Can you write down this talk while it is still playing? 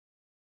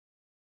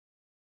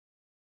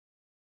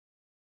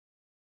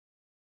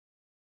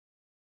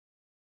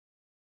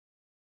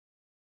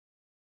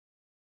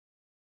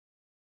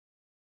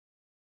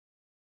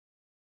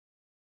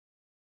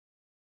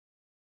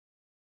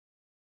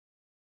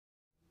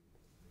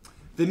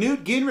The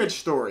Newt Gingrich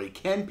story.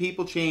 Can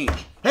people change?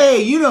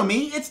 Hey, you know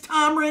me. It's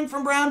Tom Ring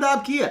from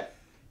Daub Kia.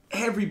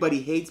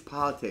 Everybody hates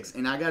politics.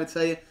 And I got to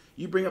tell you,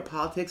 you bring up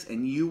politics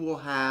and you will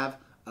have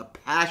a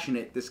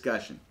passionate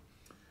discussion.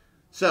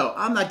 So,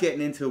 I'm not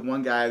getting into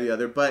one guy or the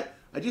other, but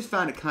I just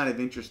found it kind of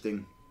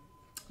interesting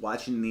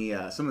watching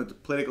some of the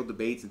political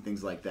debates and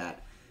things like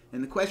that.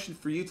 And the question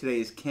for you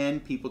today is, can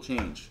people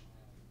change?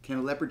 Can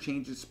a leopard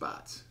change his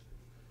spots?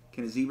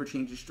 Can a zebra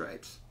change his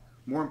stripes?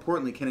 More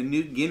importantly, can a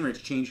Newt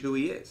Gingrich change who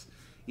he is?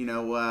 You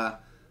know,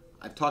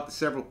 I've talked to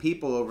several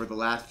people over the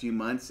last few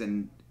months,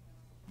 and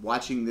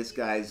watching this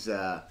guy's,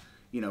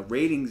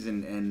 ratings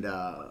and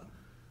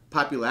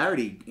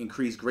popularity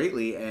increase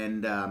greatly.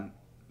 And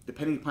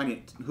depending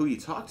upon who you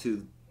talk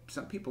to,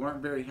 some people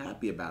aren't very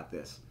happy about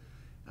this.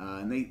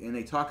 And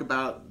they talk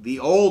about the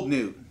old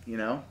Newt, you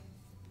know.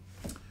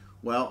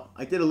 Well,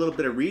 I did a little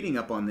bit of reading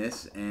up on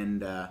this,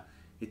 and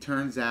it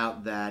turns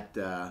out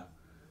that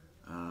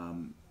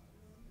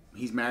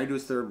he's married to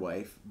his third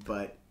wife,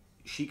 but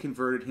she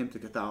converted him to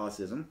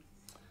Catholicism.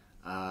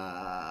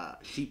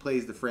 She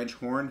plays the French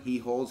horn. He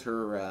holds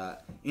her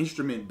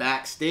instrument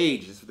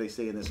backstage, is what they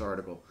say in this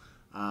article.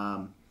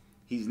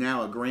 He's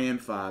now a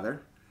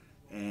grandfather.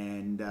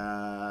 And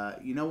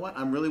you know what?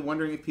 I'm really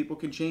wondering if people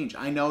can change.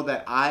 I know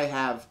that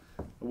I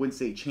wouldn't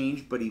say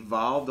changed, but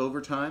evolved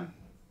over time.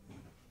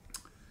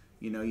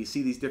 You know, you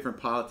see these different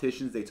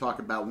politicians. They talk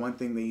about one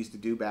thing they used to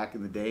do back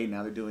in the day.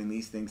 Now they're doing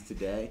these things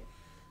today.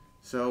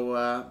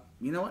 So,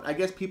 you know what? I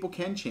guess people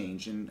can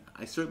change, and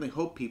I certainly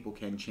hope people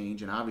can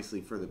change, and obviously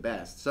for the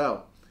best.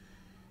 So,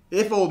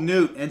 if old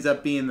Newt ends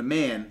up being the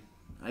man,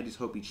 I just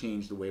hope he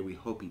changed the way we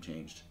hope he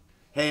changed.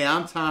 Hey,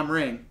 I'm Tom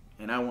Ring,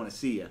 and I want to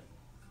see you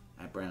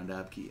at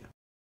Daub Kia.